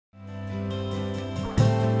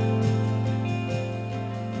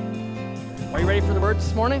you ready for the word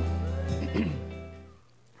this morning?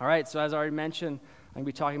 All right, so as I already mentioned, I'm going to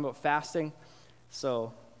be talking about fasting.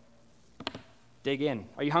 So dig in.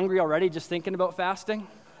 Are you hungry already just thinking about fasting?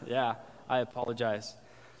 Yeah, I apologize.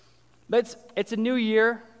 But it's a new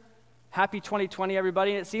year. Happy 2020,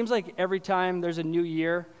 everybody. And it seems like every time there's a new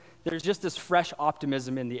year, there's just this fresh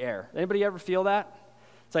optimism in the air. Anybody ever feel that?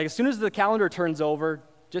 It's like as soon as the calendar turns over,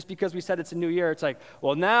 just because we said it's a new year, it's like,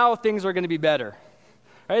 well, now things are going to be better.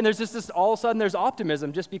 Right? And there's just this, all of a sudden, there's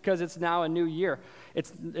optimism just because it's now a new year.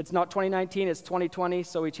 It's not 2019, it's 2020,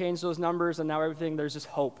 so we changed those numbers, and now everything, there's just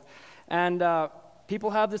hope. And people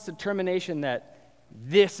have this determination that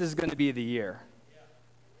this is going to be the year.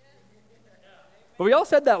 But we all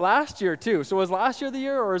said that last year, too. So was last year the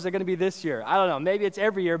year, or is it going to be this year? I don't know. Maybe it's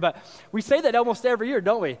every year, but we say that almost every year,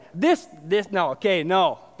 don't we?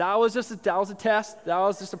 No. That was a test. That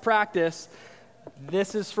was just a practice.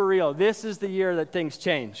 This is for real. This is the year that things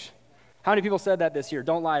change. How many people said that this year?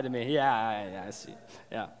 Don't lie to me. Yeah, I see.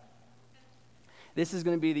 Yeah. This is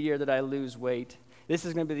going to be the year that I lose weight. This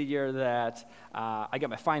is going to be the year that I get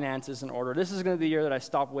my finances in order. This is going to be the year that I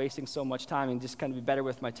stop wasting so much time and just kind of be better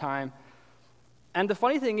with my time. And the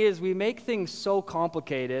funny thing is, we make things so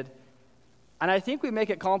complicated, and I think we make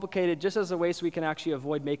it complicated just as a way so we can actually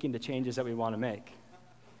avoid making the changes that we want to make.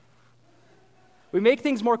 We make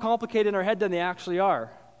things more complicated in our head than they actually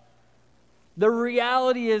are. The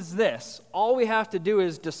reality is this: all we have to do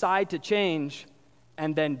is decide to change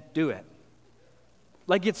and then do it.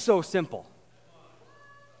 Like, it's so simple.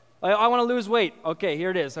 Like, I want to lose weight. Okay,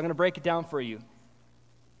 here it is. I'm going to break it down for you.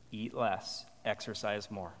 Eat less,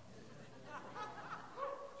 exercise more.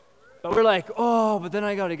 But we're like, oh, but then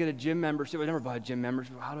I got to get a gym membership. I never bought a gym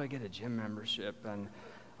membership. How do I get a gym membership? And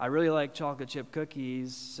I really like chocolate chip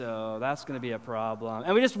cookies, so that's going to be a problem.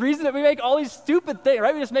 And we just reason it. We make all these stupid things,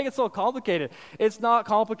 right? We just make it so complicated. It's not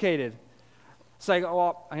complicated. It's like,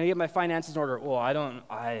 oh, I'm going to get my finances in order. Well, how am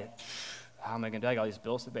I going to do? I got all these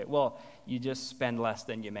bills to pay. Well, you just spend less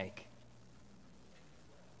than you make.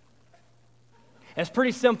 It's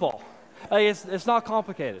pretty simple. Like, it's not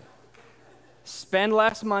complicated. Spend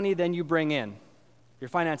less money than you bring in. Your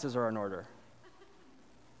finances are in order.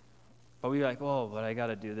 But we're like, oh, but I got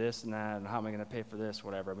to do this and that, and how am I going to pay for this,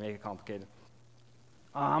 whatever. Make it complicated.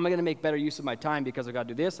 How am I going to make better use of my time because I got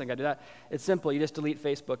to do this, I got to do that? It's simple. You just delete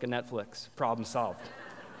Facebook and Netflix. Problem solved.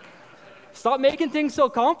 Stop making things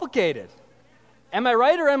so complicated. Am I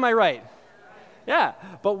right or am I right? Yeah,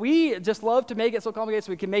 but we just love to make it so complicated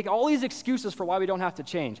so we can make all these excuses for why we don't have to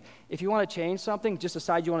change. If you want to change something, just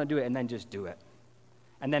decide you want to do it and then just do it.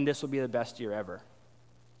 And then this will be the best year ever.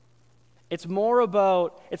 It's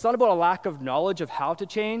not about a lack of knowledge of how to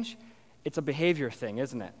change. It's a behavior thing,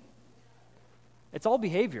 isn't it? It's all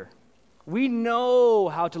behavior. We know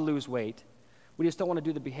how to lose weight. We just don't want to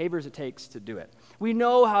do the behaviors it takes to do it. We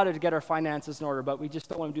know how to get our finances in order, but we just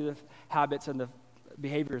don't want to do the habits and the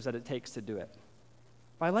behaviors that it takes to do it.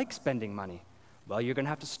 I like spending money. Well, you're going to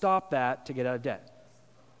have to stop that to get out of debt.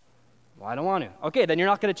 Well, I don't want to. Okay, then you're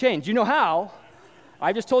not going to change. You know how.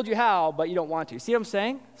 I just told you how, but you don't want to. See what I'm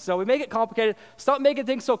saying? So we make it complicated. Stop making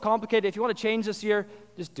things so complicated. If you want to change this year,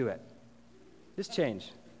 just do it. Just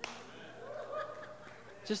change.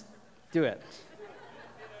 Just do it.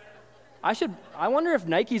 I wonder if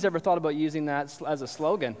Nike's ever thought about using that as a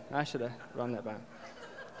slogan. I should have run that back.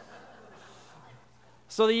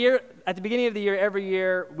 So at the beginning of the year, every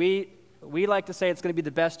year, we like to say it's going to be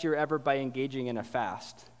the best year ever by engaging in a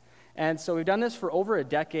fast. And so we've done this for over a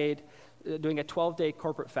decade, doing a 12-day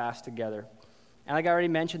corporate fast together. And like I already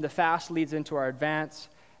mentioned, the fast leads into our advance,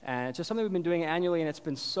 and it's just something we've been doing annually, and it's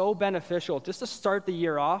been so beneficial just to start the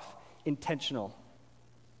year off intentional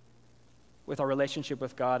with our relationship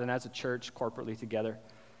with God and as a church corporately together.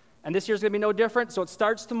 And this year's going to be no different, so it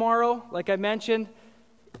starts tomorrow, like I mentioned.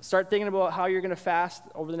 Start thinking about how you're going to fast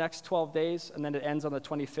over the next 12 days, and then it ends on the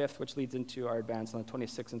 25th, which leads into our advance on the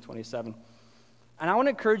 26th and 27th. And I want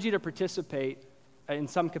to encourage you to participate in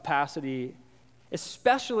some capacity,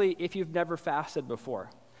 especially if you've never fasted before.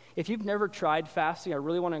 If you've never tried fasting, I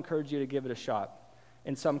really want to encourage you to give it a shot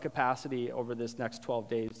in some capacity over this next 12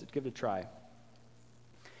 days. Give it a try.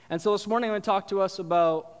 And so this morning I'm going to talk to us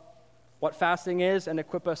about what fasting is and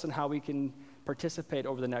equip us in how we can participate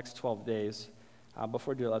over the next 12 days.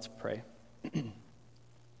 Before we do it, let's pray.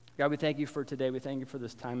 God, we thank you for today. We thank you for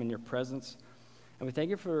this time in your presence. And we thank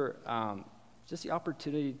you for just the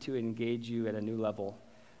opportunity to engage you at a new level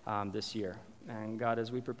this year. And God,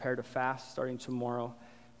 as we prepare to fast starting tomorrow,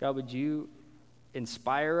 God, would you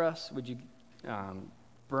inspire us? Would you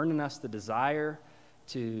burn in us the desire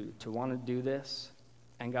to want to do this?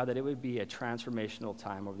 And God, that it would be a transformational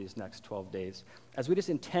time over these next 12 days. As we just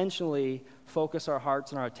intentionally focus our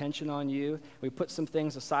hearts and our attention on you, we put some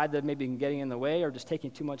things aside that maybe been getting in the way or just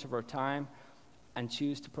taking too much of our time and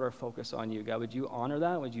choose to put our focus on you. God, would you honor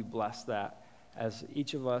that? Would you bless that as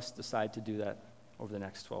each of us decide to do that over the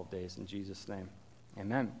next 12 days? In Jesus' name,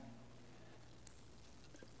 amen.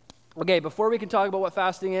 Okay, before we can talk about what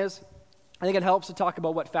fasting is, I think it helps to talk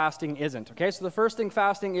about what fasting isn't. Okay, so the first thing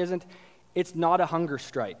fasting isn't, it's not a hunger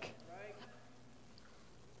strike.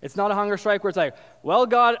 It's not a hunger strike where it's like, well,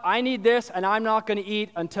 God, I need this, and I'm not going to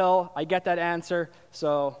eat until I get that answer,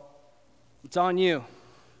 so it's on you.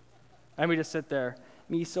 And we just sit there,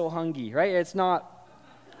 me so hungry, right? It's not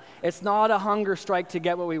a hunger strike to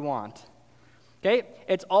get what we want. Okay?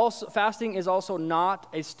 Fasting is also not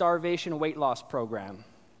a starvation weight loss program.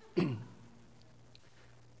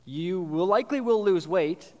 You will lose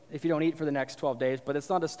weight if you don't eat for the next 12 days, but it's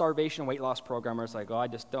not a starvation weight loss program where it's like,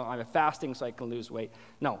 I'm fasting so I can lose weight.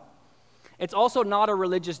 No. It's also not a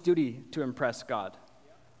religious duty to impress God.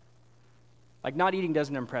 Like, not eating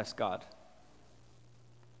doesn't impress God.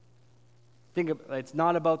 It's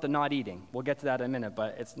not about the not eating. We'll get to that in a minute,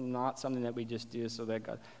 but it's not something that we just do so that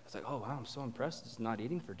God, it's like, oh, wow, I'm so impressed. It's not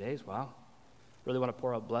eating for days. Wow. Really want to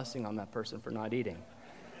pour out blessing on that person for not eating.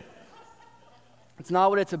 It's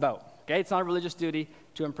not what it's about, okay? It's not a religious duty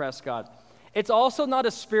to impress God. It's also not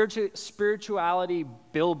a spirituality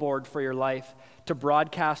billboard for your life to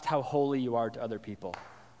broadcast how holy you are to other people.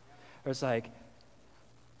 Or it's like,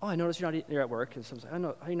 oh, I noticed you're at work. And someone's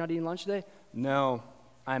like, are you not eating lunch today? No,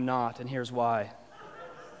 I'm not, and here's why.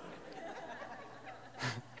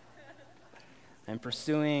 I'm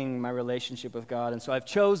pursuing my relationship with God, and so I've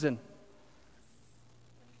chosen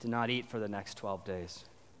to not eat for the next 12 days.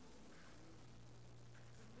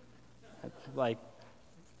 Like,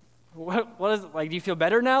 what is it? Like, do you feel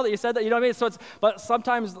better now that you said that? You know what I mean? So but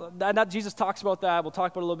sometimes, that Jesus talks about that. We'll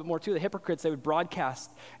talk about it a little bit more too. The hypocrites, they would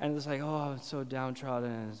broadcast, and it's like, oh, I'm so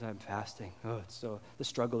downtrodden, and I'm fasting. Oh, the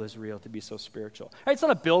struggle is real to be so spiritual. Right? It's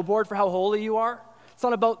not a billboard for how holy you are. It's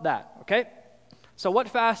not about that, okay? So what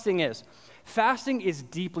fasting is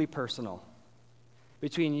deeply personal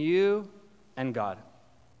between you and God.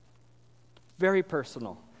 Very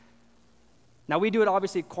personal. Now, we do it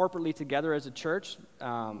obviously corporately together as a church,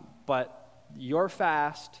 but your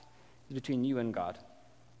fast is between you and God.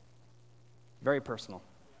 Very personal.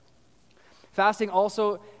 Fasting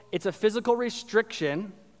also, it's a physical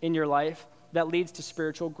restriction in your life that leads to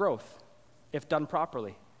spiritual growth, if done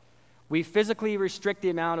properly. We physically restrict the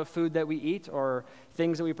amount of food that we eat or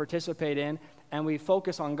things that we participate in, and we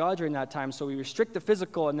focus on God during that time, so we restrict the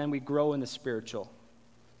physical and then we grow in the spiritual.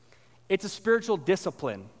 It's a spiritual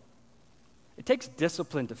discipline. It takes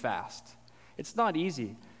discipline to fast. It's not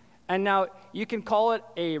easy. And now, you can call it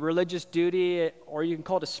a religious duty or you can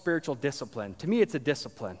call it a spiritual discipline. To me, it's a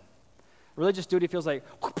discipline. Religious duty feels like,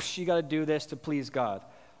 whoosh, you got to do this to please God.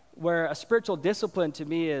 Where a spiritual discipline to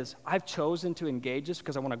me is, I've chosen to engage this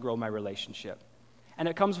because I want to grow my relationship. And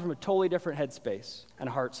it comes from a totally different headspace and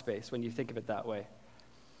heart space when you think of it that way.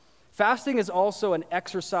 Fasting is also an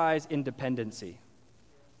exercise in dependency.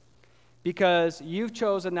 Because you've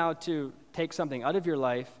chosen now to take something out of your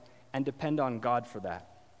life and depend on God for that.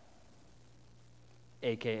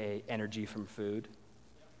 AKA energy from food,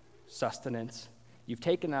 sustenance. You've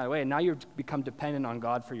taken that away, and now you've become dependent on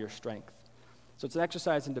God for your strength. So it's an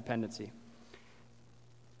exercise in dependency.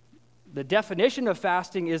 The definition of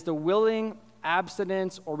fasting is the willing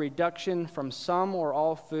abstinence or reduction from some or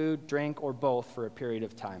all food, drink, or both for a period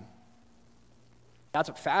of time. That's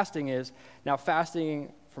what fasting is. Now,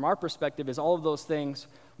 fasting, from our perspective, is all of those things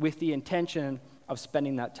with the intention of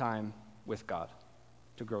spending that time with God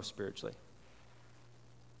to grow spiritually.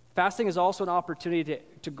 Fasting is also an opportunity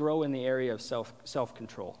to grow in the area of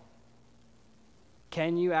self-control.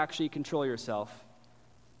 Can you actually control yourself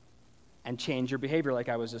and change your behavior like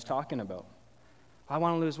I was just talking about? I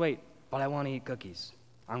want to lose weight, but I want to eat cookies.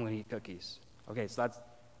 I'm going to eat cookies. Okay, so that's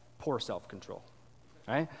poor self-control,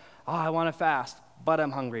 right? Oh, I want to fast, but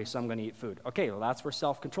I'm hungry, so I'm going to eat food. Okay, well, that's where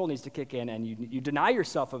self-control needs to kick in, and you deny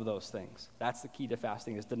yourself of those things. That's the key to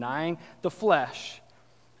fasting, is denying the flesh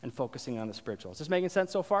and focusing on the spiritual. Is this making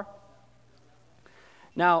sense so far?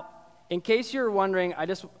 Now, in case you're wondering,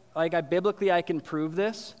 biblically I can prove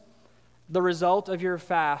this. The result of your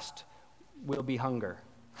fast will be hunger.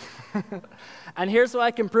 And here's how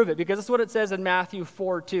I can prove it, because this is what it says in Matthew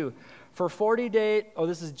 4:2. For 40 days,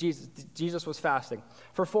 this is Jesus. Jesus was fasting.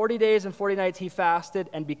 For 40 days and 40 nights he fasted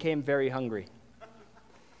and became very hungry.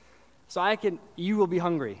 So you will be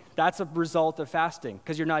hungry. That's a result of fasting,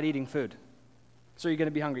 because you're not eating food. So you're going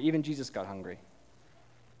to be hungry. Even Jesus got hungry.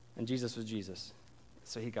 And Jesus was Jesus.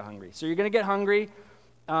 So he got hungry. So you're going to get hungry.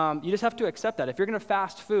 You just have to accept that. If you're going to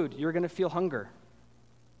fast food, you're going to feel hunger.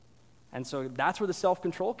 And so that's where the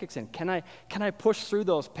self-control kicks in. Can I push through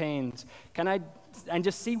those pains? And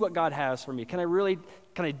just see what God has for me? Can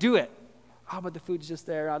I do it? Oh, but the food's just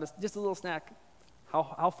there. Just a little snack.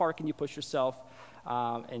 How far can you push yourself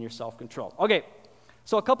and your self-control? Okay,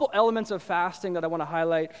 so a couple elements of fasting that I want to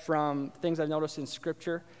highlight from things I've noticed in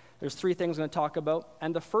Scripture. There's 3 things I'm going to talk about.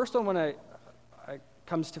 And the first one when it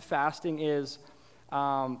comes to fasting is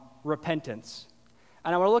repentance.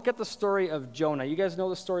 And I want to look at the story of Jonah. You guys know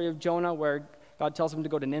the story of Jonah where God tells him to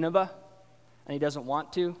go to Nineveh, and he doesn't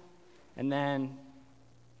want to. And then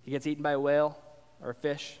he gets eaten by a whale or a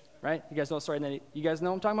fish, right? You guys know the story? And then you guys know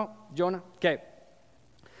what I'm talking about? Jonah? Okay.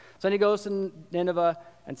 So then he goes to Nineveh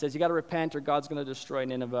and says, you got to repent or God's going to destroy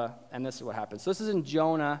Nineveh. And this is what happens. So this is in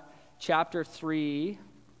Jonah chapter 3,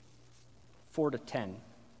 4-10.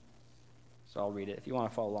 So I'll read it. If you want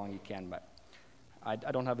to follow along, you can, but I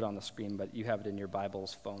don't have it on the screen, but you have it in your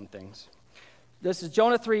Bibles, phone things. This is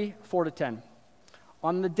Jonah 3, 4-10.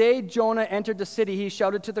 On the day Jonah entered the city, he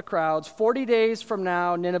shouted to the crowds, 40 days from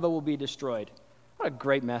now, Nineveh will be destroyed. What a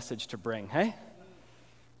great message to bring, hey?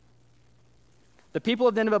 The people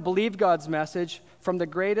of Nineveh believed God's message. From the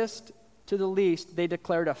greatest to the least, they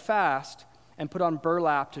declared a fast and put on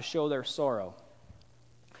burlap to show their sorrow.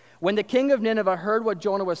 When the king of Nineveh heard what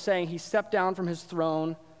Jonah was saying, he stepped down from his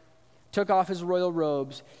throne, took off his royal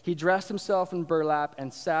robes, he dressed himself in burlap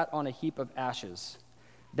and sat on a heap of ashes.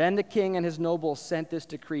 Then the king and his nobles sent this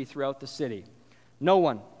decree throughout the city. No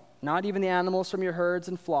one, not even the animals from your herds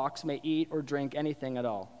and flocks, may eat or drink anything at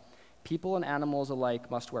all. People and animals alike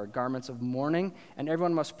must wear garments of mourning, and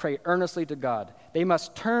everyone must pray earnestly to God. They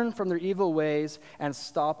must turn from their evil ways and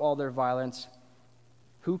stop all their violence.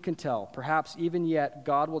 Who can tell? Perhaps even yet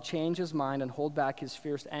God will change his mind and hold back his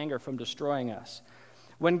fierce anger from destroying us.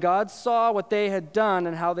 When God saw what they had done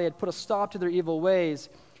and how they had put a stop to their evil ways,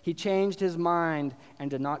 he changed his mind and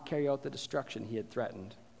did not carry out the destruction he had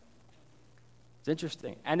threatened. It's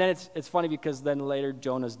interesting. And then it's funny because then later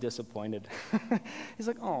Jonah's disappointed. He's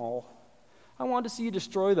like, oh, I wanted to see you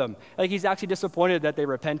destroy them. Like he's actually disappointed that they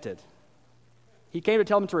repented. He came to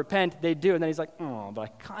tell them to repent, they do, and then he's like, oh, but I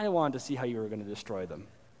kind of wanted to see how you were going to destroy them.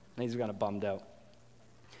 And he's kind of bummed out.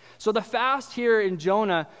 So the fast here in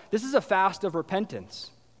Jonah, this is a fast of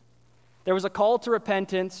repentance. There was a call to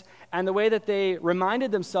repentance, and the way that they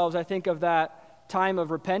reminded themselves, I think, of that time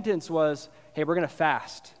of repentance was, hey, we're going to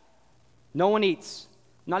fast. No one eats.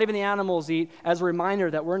 Not even the animals eat, as a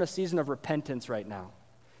reminder that we're in a season of repentance right now.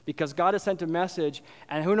 Because God has sent a message,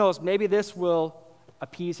 and who knows, maybe this will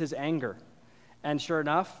appease his anger. And sure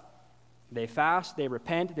enough, they fast, they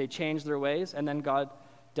repent, they change their ways, and then God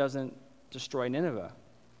doesn't destroy Nineveh.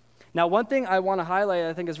 Now, one thing I want to highlight,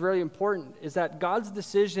 I think is really important, is that God's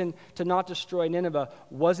decision to not destroy Nineveh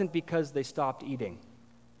wasn't because they stopped eating.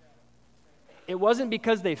 It wasn't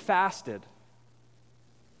because they fasted.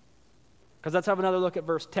 Because let's have another look at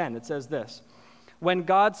verse 10. It says this, when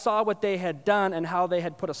God saw what they had done and how they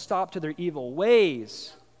had put a stop to their evil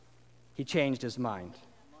ways, he changed his mind.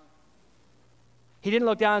 He didn't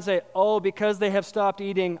look down and say, oh, because they have stopped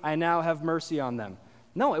eating, I now have mercy on them.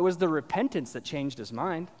 No, it was the repentance that changed his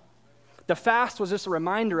mind. The fast was just a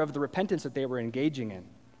reminder of the repentance that they were engaging in.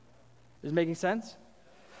 Is it making sense?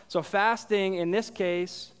 So fasting, in this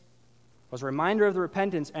case, was a reminder of the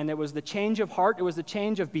repentance, and it was the change of heart, it was the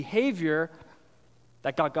change of behavior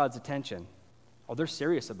that got God's attention. Oh, they're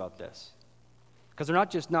serious about this. Because they're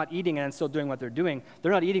not just not eating and still doing what they're doing.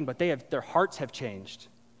 They're not eating, but their hearts have changed.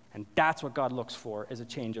 And that's what God looks for, is a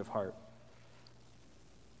change of heart.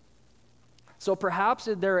 So perhaps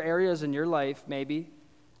there are areas in your life, maybe,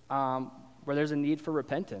 where there's a need for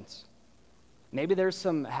repentance. Maybe there's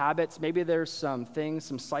some habits, maybe there's some things,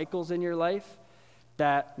 some cycles in your life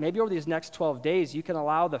that maybe over these next 12 days you can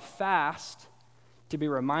allow the fast to be a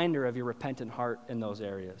reminder of your repentant heart in those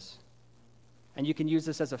areas. And you can use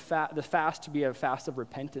this as the fast to be a fast of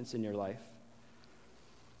repentance in your life.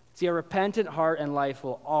 See, a repentant heart and life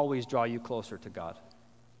will always draw you closer to God.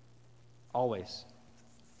 Always.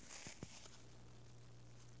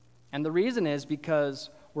 And the reason is because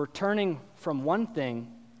we're turning from one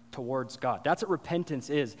thing towards God. That's what repentance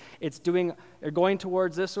is. They're going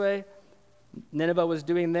towards this way. Nineveh was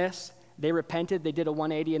doing this. They repented, they did a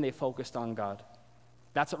 180, and they focused on God.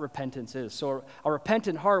 That's what repentance is. So a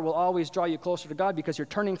repentant heart will always draw you closer to God because you're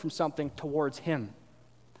turning from something towards him.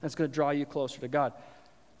 And it's going to draw you closer to God.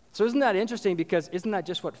 So isn't that interesting? Because isn't that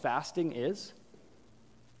just what fasting is?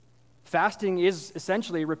 Fasting is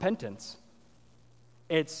essentially repentance.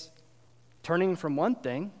 It's turning from one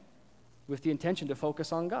thing with the intention to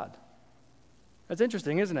focus on God. That's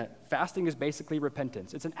interesting, isn't it? Fasting is basically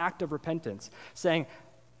repentance. It's an act of repentance, saying,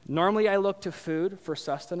 normally I look to food for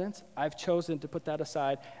sustenance. I've chosen to put that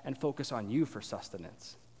aside and focus on you for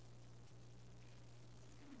sustenance.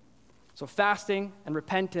 So fasting and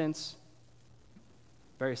repentance,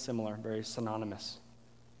 very similar, very synonymous.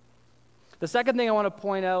 The second thing I want to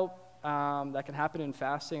point out that can happen in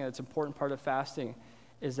fasting, and it's an important part of fasting,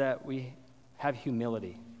 is that we have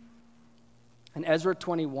humility. In Ezra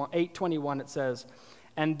 8:21, it says,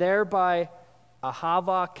 "And there by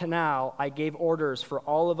Ahava Canal I gave orders for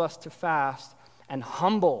all of us to fast and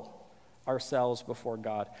humble ourselves before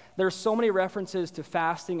God." There are so many references to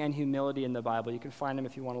fasting and humility in the Bible. You can find them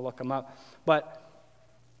if you want to look them up. But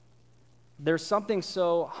there's something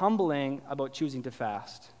so humbling about choosing to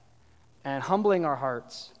fast and humbling our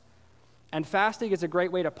hearts. And fasting is a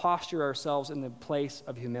great way to posture ourselves in the place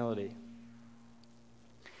of humility.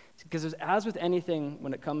 Because as with anything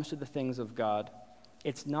when it comes to the things of God,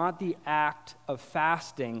 it's not the act of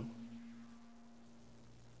fasting,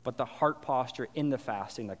 but the heart posture in the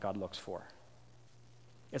fasting that God looks for.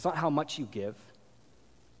 It's not how much you give.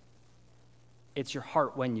 It's your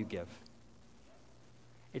heart when you give.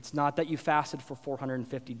 It's not that you fasted for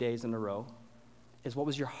 450 days in a row. It's what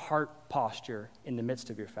was your heart posture in the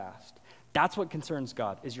midst of your fast. That's what concerns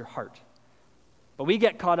God, is your heart. But we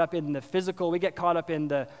get caught up in the physical, we get caught up in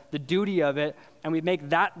the duty of it, and we make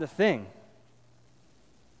that the thing.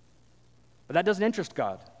 But that doesn't interest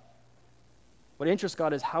God. What interests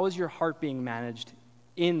God is, how is your heart being managed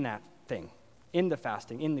in that thing, in the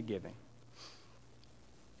fasting, in the giving?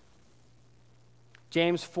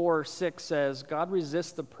 James 4:6 says, "God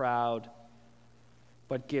resists the proud,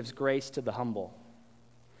 but gives grace to the humble."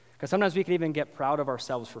 Because sometimes we can even get proud of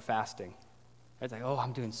ourselves for fasting. It's like, oh,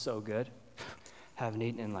 I'm doing so good. Haven't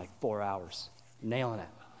eaten in like 4 hours. Nailing it.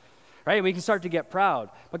 Right? We can start to get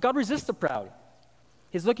proud. But God resists the proud.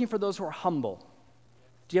 He's looking for those who are humble.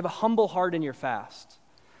 Do you have a humble heart in your fast?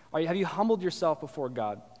 Have you humbled yourself before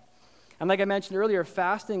God? And like I mentioned earlier,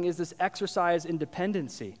 fasting is this exercise in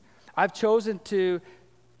dependency. I've chosen to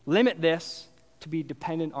limit this to be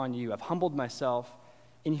dependent on you. I've humbled myself.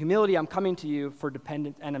 In humility, I'm coming to you for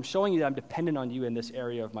dependent, and I'm showing you that I'm dependent on you in this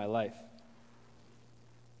area of my life.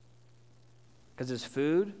 Because is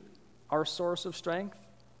food our source of strength,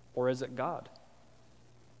 or is it God?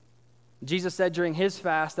 Jesus said during his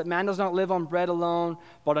fast that man does not live on bread alone,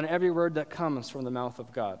 but on every word that comes from the mouth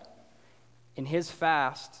of God. In his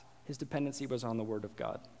fast, his dependency was on the word of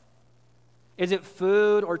God. Is it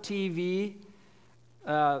food or TV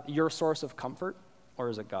your source of comfort, or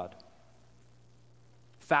is it God?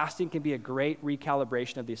 Fasting can be a great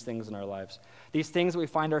recalibration of these things in our lives. These things that we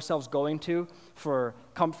find ourselves going to for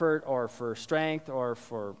comfort or for strength or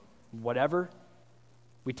for whatever,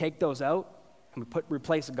 we take those out and we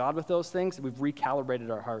replace God with those things, and we've recalibrated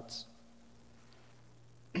our hearts.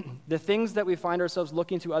 The things that we find ourselves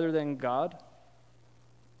looking to other than God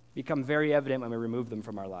become very evident when we remove them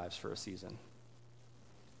from our lives for a season.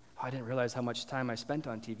 Oh, I didn't realize how much time I spent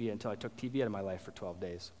on TV until I took TV out of my life for 12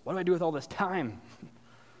 days. What do I do with all this time?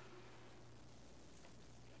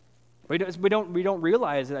 We don't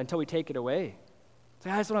realize it until we take it away. It's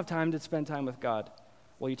like, I just don't have time to spend time with God.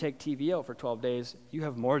 Well, you take TV out for 12 days, you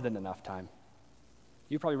have more than enough time.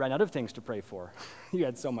 You probably ran out of things to pray for. You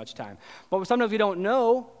had so much time. But sometimes we don't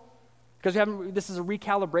know because this is a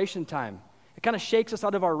recalibration time. It kind of shakes us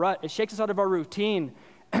out of our rut. It shakes us out of our routine.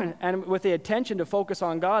 And with the attention to focus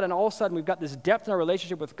on God, and all of a sudden we've got this depth in our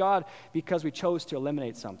relationship with God because we chose to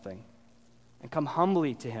eliminate something and come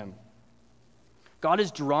humbly to him. God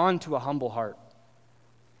is drawn to a humble heart.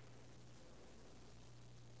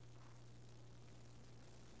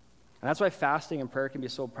 And that's why fasting and prayer can be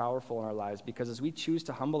so powerful in our lives, because as we choose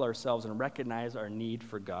to humble ourselves and recognize our need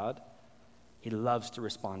for God, he loves to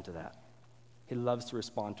respond to that. He loves to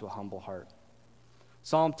respond to a humble heart.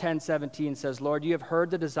 Psalm 10:17 says, "Lord, you have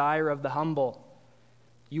heard the desire of the humble.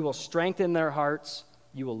 You will strengthen their hearts.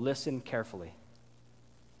 You will listen carefully."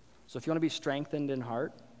 So if you want to be strengthened in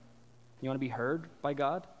heart, you want to be heard by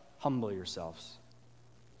God, humble yourselves.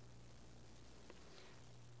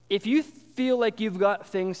 If you feel like you've got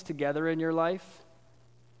things together in your life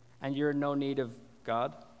and you're in no need of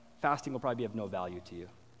God, fasting will probably be of no value to you.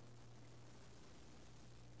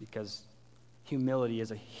 Because humility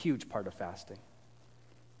is a huge part of fasting.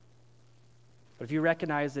 But if you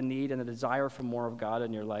recognize the need and the desire for more of God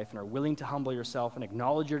in your life and are willing to humble yourself and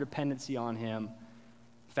acknowledge your dependency on him,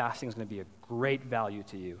 fasting is going to be a great value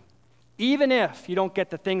to you. Even if you don't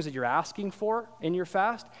get the things that you're asking for in your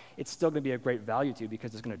fast, it's still going to be a great value to you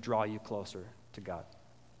because it's going to draw you closer to God.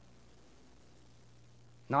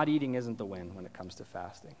 Not eating isn't the win when it comes to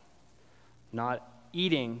fasting. not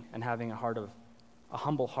eating and having a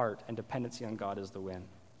humble heart and dependency on God is the win.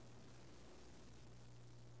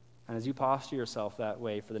 And as you posture yourself that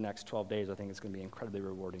way for the next 12 days, I think it's going to be incredibly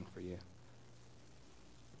rewarding for you.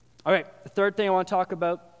 All right, the third thing I want to talk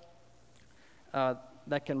about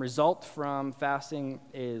that can result from fasting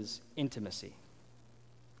is intimacy.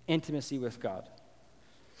 Intimacy with God.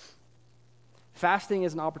 Fasting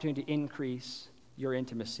is an opportunity to increase your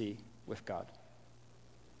intimacy with God.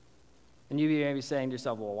 And you may be saying to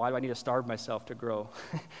yourself, well, why do I need to starve myself to grow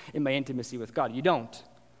in my intimacy with God? You don't.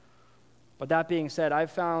 But that being said,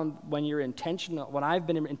 I've found when I've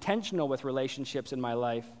been intentional with relationships in my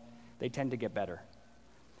life, they tend to get better.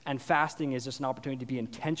 And fasting is just an opportunity to be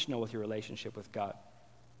intentional with your relationship with God.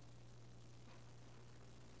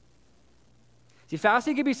 See,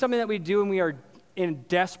 fasting can be something that we do when we are in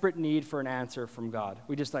desperate need for an answer from God.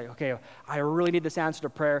 We just like, okay, I really need this answer to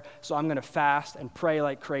prayer, so I'm going to fast and pray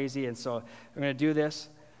like crazy, and so I'm going to do this.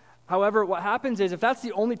 However, what happens is if that's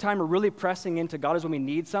the only time we're really pressing into God is when we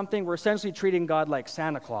need something, we're essentially treating God like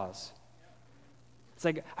Santa Claus. It's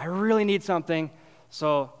like, I really need something,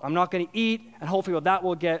 so I'm not going to eat, and hopefully that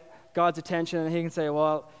will get God's attention, and he can say,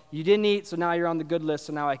 well, you didn't eat, so now you're on the good list,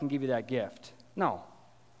 so now I can give you that gift. No.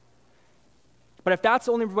 But if that's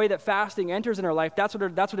the only way that fasting enters in our life, that's what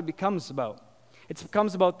it becomes about. It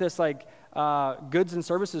becomes about this like goods and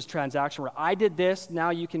services transaction where I did this, now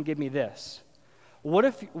you can give me this. What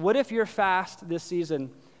if your fast this season,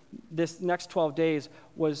 this next 12 days,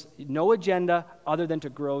 was no agenda other than to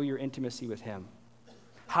grow your intimacy with him?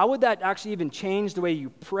 How would that actually even change the way you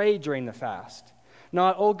pray during the fast?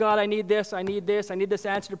 Not, oh God, I need this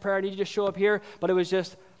answer to prayer, I need you to show up here, but it was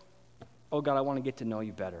just, oh God, I want to get to know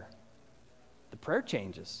you better. The prayer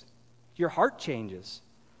changes. Your heart changes.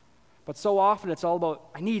 But so often it's all about,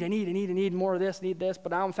 I need more of this, need this,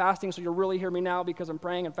 but now I'm fasting, so you'll really hear me now because I'm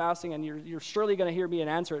praying and fasting, and you're surely going to hear me and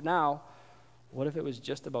answer it now. What if it was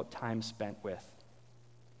just about time spent with?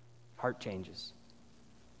 Heart changes.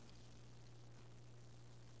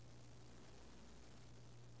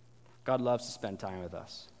 God loves to spend time with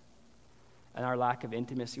us. And our lack of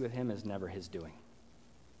intimacy with him is never his doing.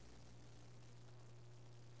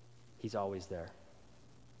 He's always there,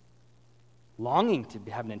 longing to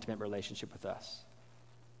have an intimate relationship with us.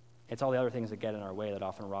 It's all the other things that get in our way that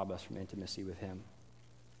often rob us from intimacy with him.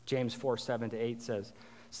 James 4:7-8 says,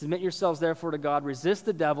 submit yourselves therefore to God, resist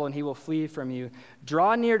the devil, and he will flee from you.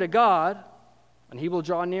 Draw near to God, and he will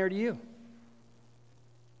draw near to you.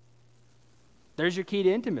 There's your key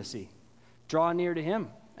to intimacy. Draw near to him,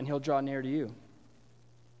 and he'll draw near to you.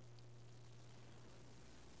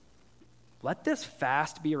 Let this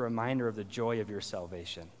fast be a reminder of the joy of your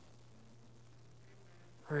salvation.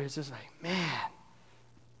 Or it's just like, man,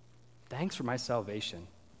 thanks for my salvation.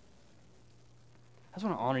 I just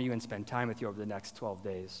want to honor you and spend time with you over the next 12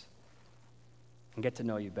 days and get to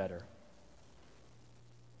know you better.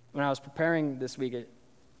 When I was preparing this week,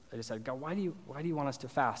 I just said, God, why do you want us to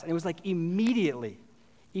fast? And it was like immediately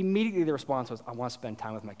the response was, I want to spend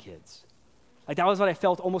time with my kids. Like that was what I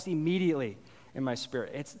felt almost immediately in my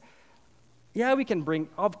spirit. We can bring,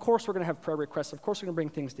 of course we're going to have prayer requests, of course we're going to bring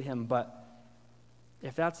things to him, but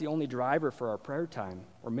if that's the only driver for our prayer time,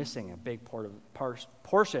 we're missing a big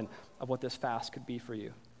portion of what this fast could be for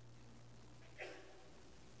you.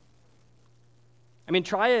 I mean,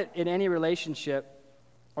 try it in any relationship,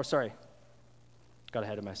 got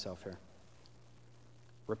ahead of myself here.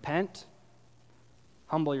 Repent,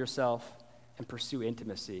 humble yourself, and pursue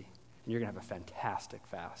intimacy, and you're going to have a fantastic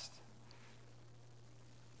fast.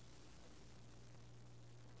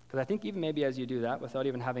 Because I think even maybe as you do that, without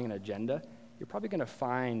even having an agenda, you're probably going to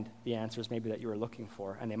find the answers maybe that you were looking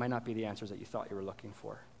for, and they might not be the answers that you thought you were looking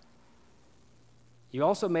for. You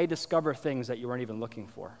also may discover things that you weren't even looking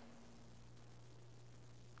for.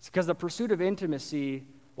 It's because the pursuit of intimacy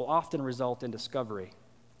will often result in discovery.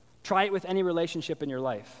 Try it with any relationship in your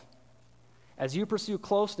life. As you pursue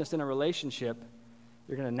closeness in a relationship,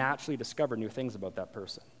 you're going to naturally discover new things about that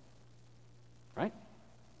person. Right?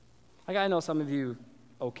 Like I know some of you,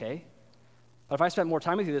 okay. But if I spent more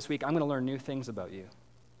time with you this week, I'm going to learn new things about you.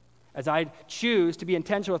 As I choose to be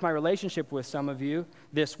intentional with my relationship with some of you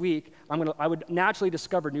this week, I would naturally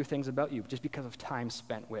discover new things about you just because of time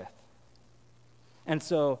spent with. And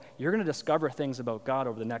so you're going to discover things about God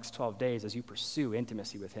over the next 12 days as you pursue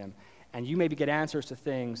intimacy with him. And you maybe get answers to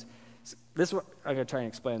things. I'm going to try and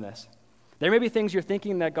explain this. There may be things you're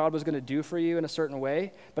thinking that God was going to do for you in a certain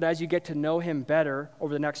way, but as you get to know him better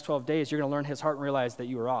over the next 12 days, you're going to learn his heart and realize that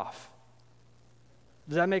you were off.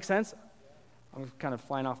 Does that make sense? I'm kind of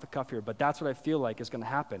flying off the cuff here, but that's what I feel like is going to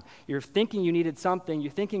happen. You're thinking you needed something.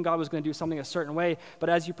 You're thinking God was going to do something a certain way, but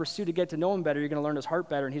as you pursue to get to know him better, you're going to learn his heart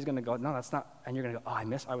better, and he's going to go, no, that's not, and you're going to go, oh,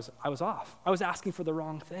 I was off. I was asking for the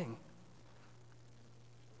wrong thing.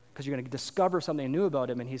 Because you're going to discover something new about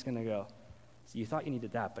him, and he's going to go, so you thought you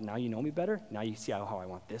needed that, but now you know me better? Now you see how I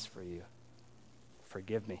want this for you.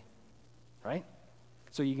 Forgive me, right?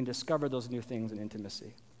 So you can discover those new things in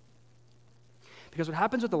intimacy. Because what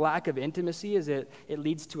happens with the lack of intimacy is it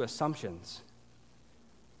leads to assumptions.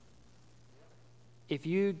 If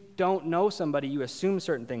you don't know somebody, you assume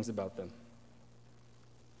certain things about them.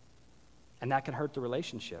 And that can hurt the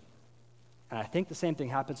relationship. And I think the same thing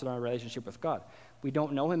happens in our relationship with God. We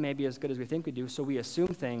don't know him maybe as good as we think we do, so we assume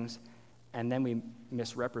things, and then we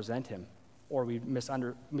misrepresent him. Or we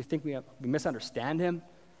misunderstand him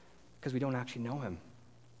because we don't actually know him.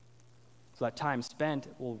 So that time spent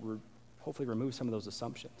will hopefully remove some of those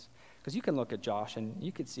assumptions. Because you can look at Josh and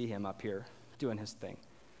you could see him up here doing his thing.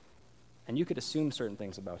 And you could assume certain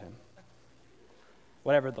things about him.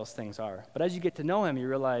 Whatever those things are. But as you get to know him, you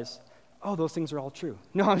realize, oh, those things are all true.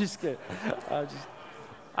 No, I'm just kidding.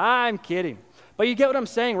 I'm kidding. But you get what I'm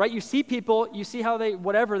saying, right? You see people, you see how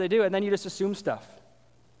whatever they do, and then you just assume stuff.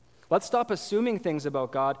 Let's stop assuming things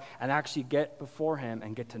about God and actually get before him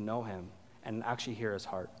and get to know him and actually hear his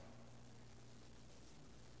heart.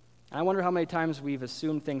 And I wonder how many times we've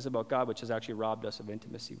assumed things about God which has actually robbed us of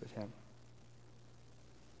intimacy with him.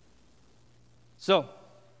 So,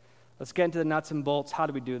 let's get into the nuts and bolts. How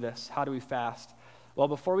do we do this? How do we fast? Well,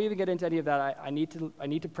 before we even get into any of that, I need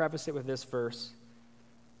to preface it with this verse.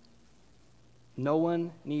 No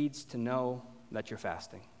one needs to know that you're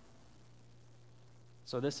fasting.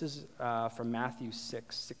 So this is from Matthew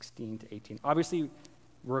 6, 16 to 18. Obviously,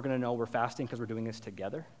 we're going to know we're fasting because we're doing this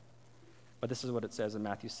together. But this is what it says in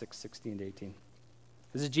Matthew 6, 16 to 18.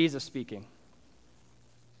 This is Jesus speaking.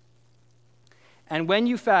 And when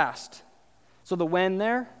you fast, so the when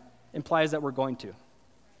there implies that we're going to.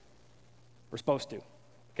 We're supposed to.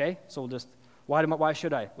 Okay? So we'll just, why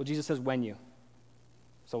should I? Well, Jesus says when you.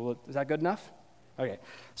 So is that good enough? Okay.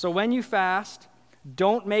 So when you fast,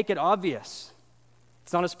 don't make it obvious.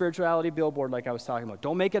 It's not a spirituality billboard like I was talking about.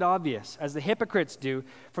 Don't make it obvious, as the hypocrites do,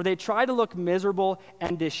 for they try to look miserable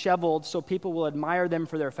and disheveled so people will admire them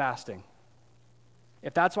for their fasting.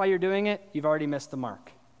 If that's why you're doing it, you've already missed the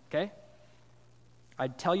mark. Okay? I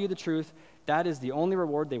tell you the truth, that is the only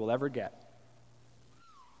reward they will ever get.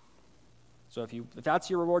 So if that's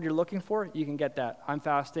your reward you're looking for, you can get that. I'm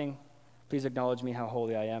fasting. Please acknowledge me how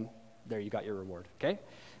holy I am. There, you got your reward. Okay?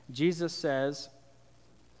 Jesus says,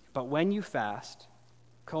 but when you fast,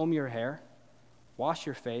 comb your hair, wash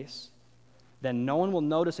your face, then no one will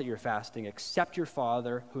notice that you're fasting except your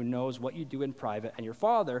Father who knows what you do in private, and your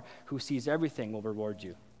Father who sees everything will reward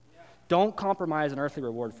you. Yeah. Don't compromise an earthly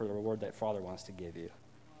reward for the reward that Father wants to give you.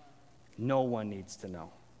 No one needs to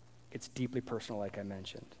know. It's deeply personal, like I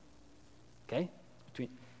mentioned. Okay?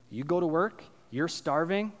 You go to work, you're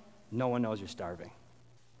starving, no one knows you're starving.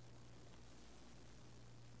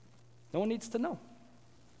 No one needs to know.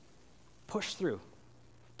 Push through.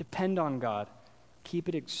 Depend on God. Keep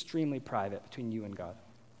it extremely private between you and God,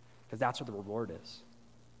 because that's what the reward is.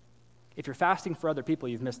 If you're fasting for other people,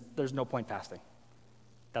 there's no point fasting.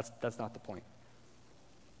 That's not the point.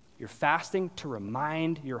 You're fasting to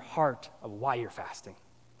remind your heart of why you're fasting.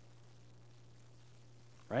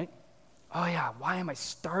 Right? Oh yeah, why am I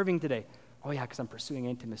starving today? Oh yeah, because I'm pursuing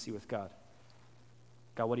intimacy with God.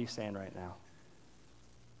 God, what are you saying right now?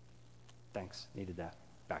 Thanks, needed that.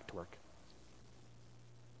 Back to work.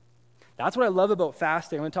 That's what I love about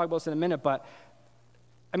fasting. I'm going to talk about this in a minute, but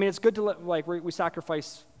I mean, it's good to we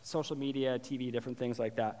sacrifice social media, TV, different things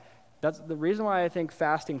like that. That's the reason why I think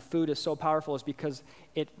fasting food is so powerful, is because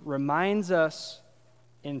it reminds us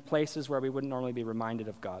in places where we wouldn't normally be reminded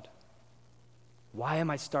of God. Why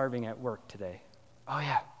am I starving at work today? Oh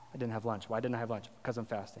yeah, I didn't have lunch. Why didn't I have lunch? Because I'm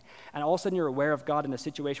fasting. And all of a sudden you're aware of God in a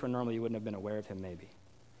situation where normally you wouldn't have been aware of him maybe.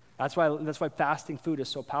 That's why fasting food is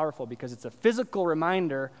so powerful, because it's a physical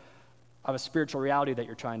reminder of a spiritual reality that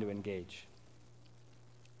you're trying to engage.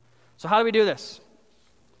 So how do we do this?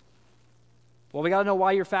 Well, we got to know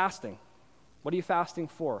why you're fasting. What are you fasting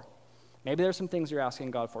for? Maybe there's some things you're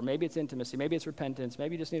asking God for. Maybe it's intimacy. Maybe it's repentance.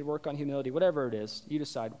 Maybe you just need to work on humility. Whatever it is, you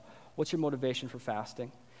decide. What's your motivation for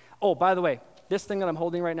fasting? Oh, by the way, this thing that I'm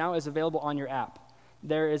holding right now is available on your app.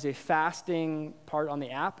 There is a fasting part on the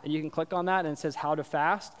app, and you can click on that, and it says how to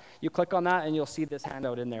fast. You click on that, and you'll see this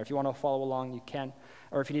handout in there. If you want to follow along, you can.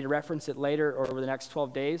 Or if you need to reference it later or over the next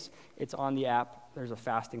 12 days, it's on the app. There's a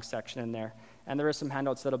fasting section in there. And there is some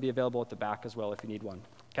handouts that'll be available at the back as well if you need one.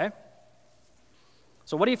 Okay?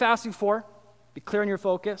 So what are you fasting for? Be clear in your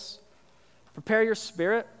focus. Prepare your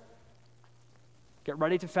spirit. Get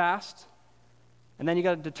ready to fast. And then you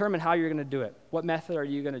got to determine how you're going to do it. What method are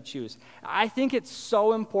you going to choose? I think it's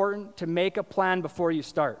so important to make a plan before you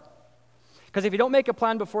start. Because if you don't make a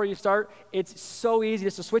plan before you start, it's so easy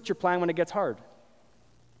just to switch your plan when it gets hard.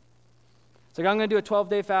 It's like, I'm going to do a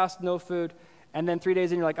 12-day fast, no food, and then 3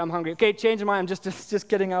 days in, you're like, I'm hungry. Okay, change your mind. I'm just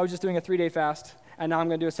kidding. I was just doing a 3-day fast, and now I'm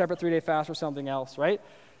going to do a separate 3-day fast or something else, right?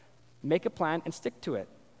 Make a plan and stick to it.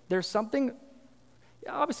 There's something,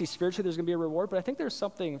 obviously spiritually there's going to be a reward, but I think there's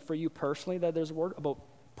something for you personally that there's a word about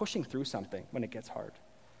pushing through something when it gets hard.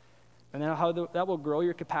 And then how that will grow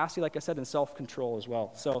your capacity, like I said, in self-control as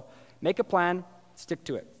well. So make a plan, stick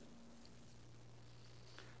to it.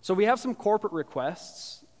 So we have some corporate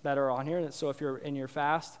requests that are on here. So if you're in your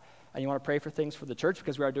fast and you want to pray for things for the church,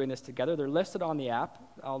 because we are doing this together, they're listed on the app.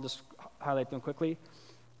 I'll just highlight them quickly.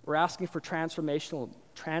 We're asking for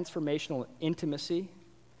transformational intimacy,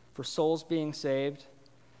 for souls being saved,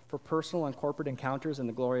 for personal and corporate encounters in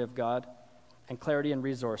the glory of God, and clarity and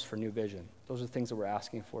resource for new vision. Those are the things that we're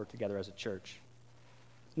asking for together as a church.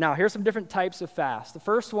 Now, here's some different types of fast. The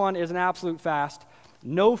first one is an absolute fast.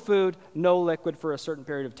 No food, no liquid for a certain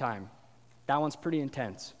period of time. That one's pretty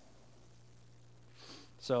intense.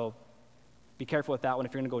 So be careful with that one.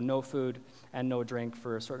 If you're going to go no food and no drink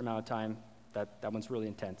for a certain amount of time, that one's really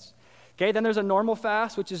intense. Okay, then there's a normal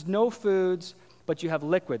fast, which is no foods, but you have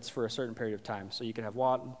liquids for a certain period of time. So you can have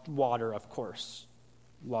water, of course.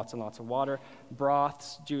 Lots and lots of water,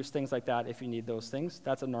 broths, juice, things like that if you need those things.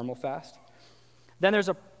 That's a normal fast. Then there's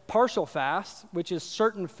a partial fast, which is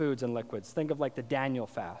certain foods and liquids. Think of like the Daniel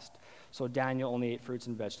fast. So Daniel only ate fruits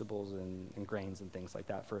and vegetables and grains and things like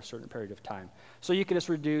that for a certain period of time. So you can just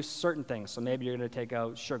reduce certain things. So maybe you're going to take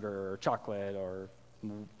out sugar or chocolate or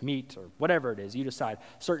meat or whatever it is. You decide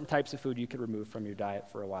certain types of food you could remove from your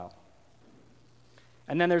diet for a while.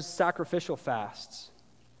 And then there's sacrificial fasts.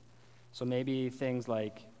 So maybe things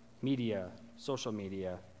like media, social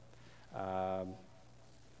media, I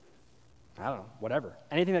don't know, whatever.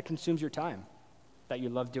 Anything that consumes your time that you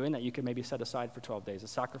love doing that you can maybe set aside for 12 days, a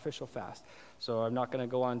sacrificial fast. So I'm not going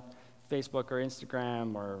to go on Facebook or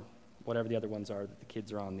Instagram or whatever the other ones are that the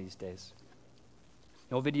kids are on these days.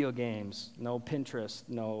 No video games, no Pinterest,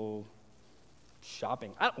 no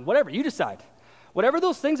shopping, whatever, you decide. Whatever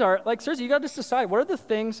those things are, like seriously, you got to just decide what are the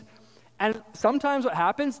things. And sometimes what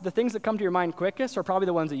happens, the things that come to your mind quickest are probably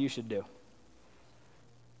the ones that you should do.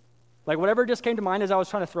 Like whatever just came to mind as I was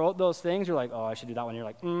trying to throw out those things, you're like, oh, I should do that one. You're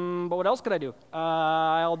like, but what else could I do?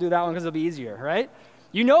 I'll do that one because it'll be easier, right?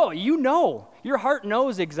 You know. Your heart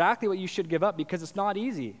knows exactly what you should give up because it's not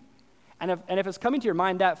easy. And if it's coming to your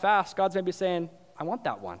mind that fast, God's going to be saying, I want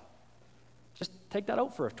that one. Just take that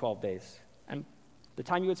out for 12 days. And the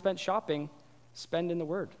time you would spend shopping, spend in the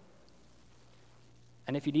Word.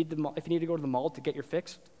 And if you need to go to the mall to get your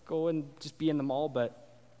fix, go and just be in the mall,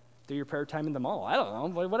 but do your prayer time in the mall. I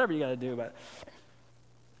don't know, whatever you got to do. But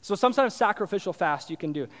so sometimes sacrificial fast you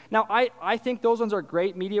can do. Now, I think those ones are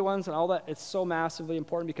great, media ones and all that. It's so massively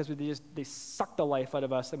important because they suck the life out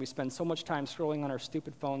of us that we spend so much time scrolling on our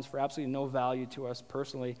stupid phones for absolutely no value to us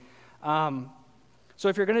personally. So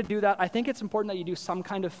if you're going to do that, I think it's important that you do some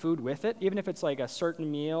kind of food with it, even if it's like a certain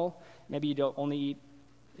meal. Maybe you only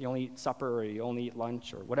eat supper or you only eat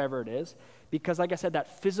lunch or whatever it is. Because like I said,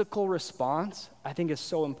 that physical response I think is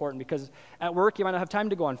so important because at work you might not have time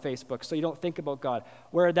to go on Facebook, so you don't think about God.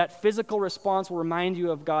 Where that physical response will remind you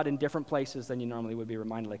of God in different places than you normally would be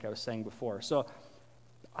reminded, like I was saying before. So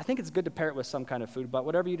I think it's good to pair it with some kind of food, but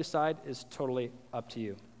whatever you decide is totally up to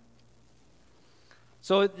you.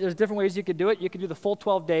 So there's different ways you could do it. You could do the full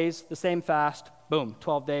 12 days, the same fast. Boom,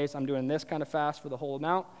 12 days. I'm doing this kind of fast for the whole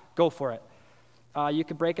amount. Go for it. You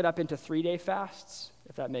could break it up into 3-day fasts,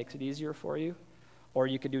 if that makes it easier for you. Or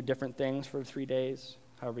you could do different things for 3 days,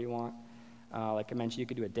 however you want. Like I mentioned, you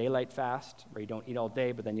could do a daylight fast, where you don't eat all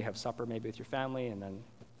day, but then you have supper maybe with your family, and then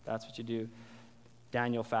that's what you do.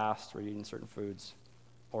 Daniel fast, where you're eating certain foods,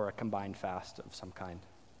 or a combined fast of some kind.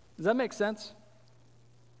 Does that make sense?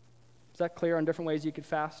 Is that clear on different ways you could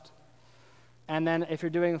fast? And then if you're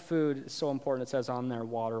doing food, it's so important. It says on there,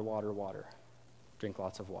 water, water, water. Drink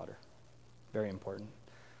lots of water. Very important.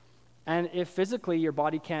 And if physically your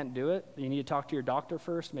body can't do it, you need to talk to your doctor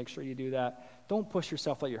first, make sure you do that. Don't push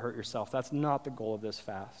yourself, let you hurt yourself. That's not the goal of this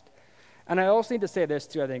fast. And I also need to say this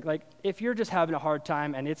too, I think. Like, if you're just having a hard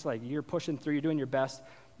time and it's like you're pushing through, you're doing your best,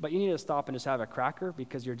 but you need to stop and just have a cracker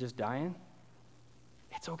because you're just dying,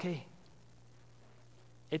 it's okay.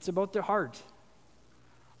 It's about the heart.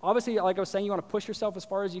 Obviously, like I was saying, you want to push yourself as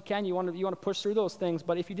far as you can. You want to push through those things.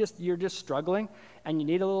 But if you're just struggling and you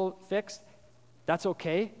need a little fix, that's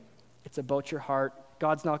okay. It's about your heart.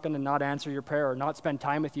 God's not going to not answer your prayer or not spend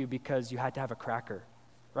time with you because you had to have a cracker,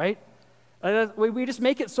 right? We just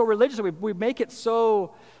make it so religious. We make it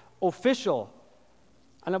so official.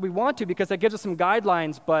 And we want to because that gives us some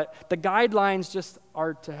guidelines, but the guidelines just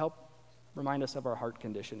are to help remind us of our heart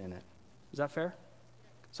condition in it. Is that fair?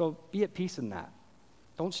 So be at peace in that.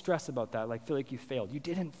 Don't stress about that, feel like you failed. You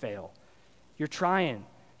didn't fail. You're trying.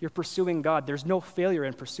 You're pursuing God. There's no failure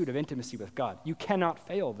in pursuit of intimacy with God. You cannot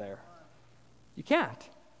fail there. You can't.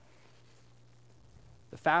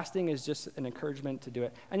 The fasting is just an encouragement to do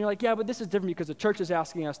it. And you're like, yeah, but this is different because the church is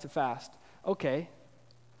asking us to fast. Okay.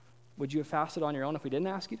 Would you have fasted on your own if we didn't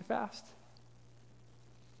ask you to fast?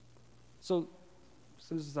 So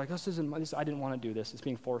this is like, I didn't want to do this. It's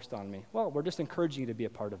being forced on me. Well, we're just encouraging you to be a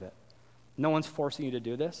part of it. No one's forcing you to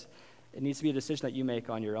do this. It needs to be a decision that you make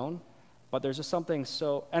on your own. But there's just something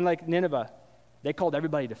so, and like Nineveh, they called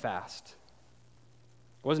everybody to fast.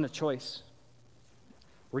 It wasn't a choice.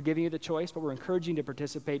 We're giving you the choice, but we're encouraging you to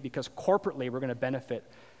participate because corporately we're going to benefit.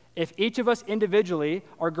 If each of us individually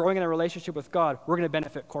are growing in a relationship with God, we're going to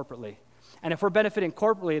benefit corporately. And if we're benefiting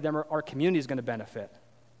corporately, then our community is going to benefit.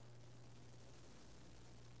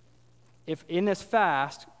 If in this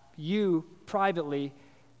fast, you privately,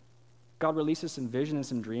 God releases some vision and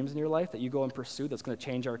some dreams in your life that you go and pursue that's going to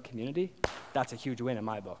change our community, that's a huge win in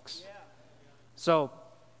my books. So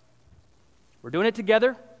we're doing it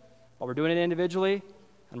together, but we're doing it individually,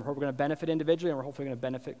 and we're going to benefit individually, and we're hopefully going to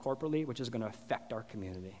benefit corporately, which is going to affect our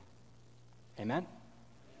community. Amen?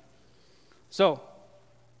 So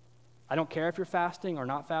I don't care if you're fasting or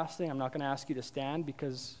not fasting. I'm not going to ask you to stand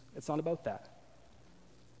because it's not about that.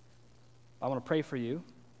 I want to pray for you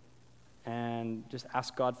and just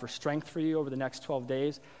ask God for strength for you over the next 12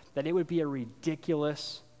 days, that it would be a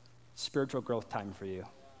ridiculous spiritual growth time for you.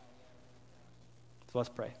 So let's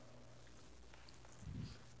pray.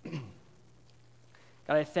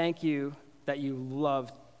 God, I thank you that you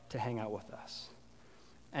love to hang out with us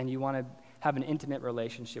and you want to have an intimate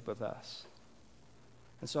relationship with us.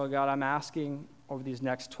 And so, God, I'm asking over these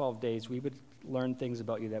next 12 days, we would learn things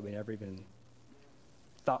about you that we never even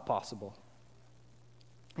thought possible.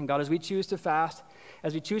 And God, as we choose to fast,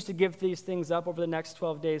 as we choose to give these things up over the next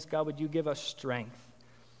 12 days, God, would you give us strength?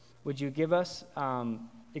 Would you give us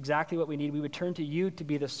exactly what we need? We would turn to you to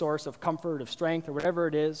be the source of comfort, of strength, or whatever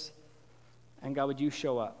it is. And God, would you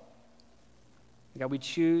show up? God, we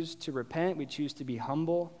choose to repent, we choose to be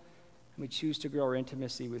humble, and we choose to grow our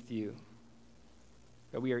intimacy with you.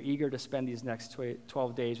 God, we are eager to spend these next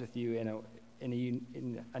 12 days with you in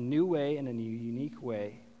a new way, in a unique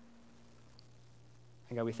way.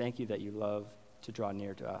 And God, we thank you that you love to draw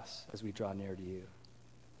near to us as we draw near to you.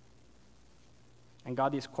 And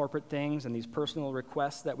God, these corporate things and these personal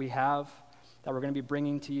requests that we have that we're going to be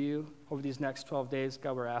bringing to you over these next 12 days,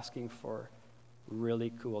 God, we're asking for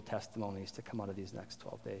really cool testimonies to come out of these next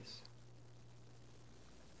 12 days.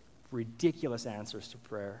 Ridiculous answers to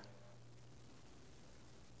prayer.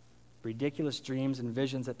 Ridiculous dreams and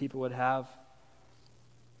visions that people would have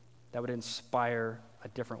that would inspire a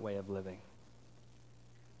different way of living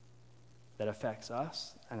that affects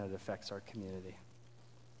us and it affects our community.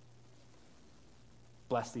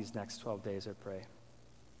 Bless these next 12 days, I pray.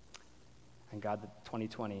 And God, that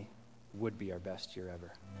 2020 would be our best year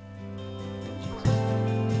ever.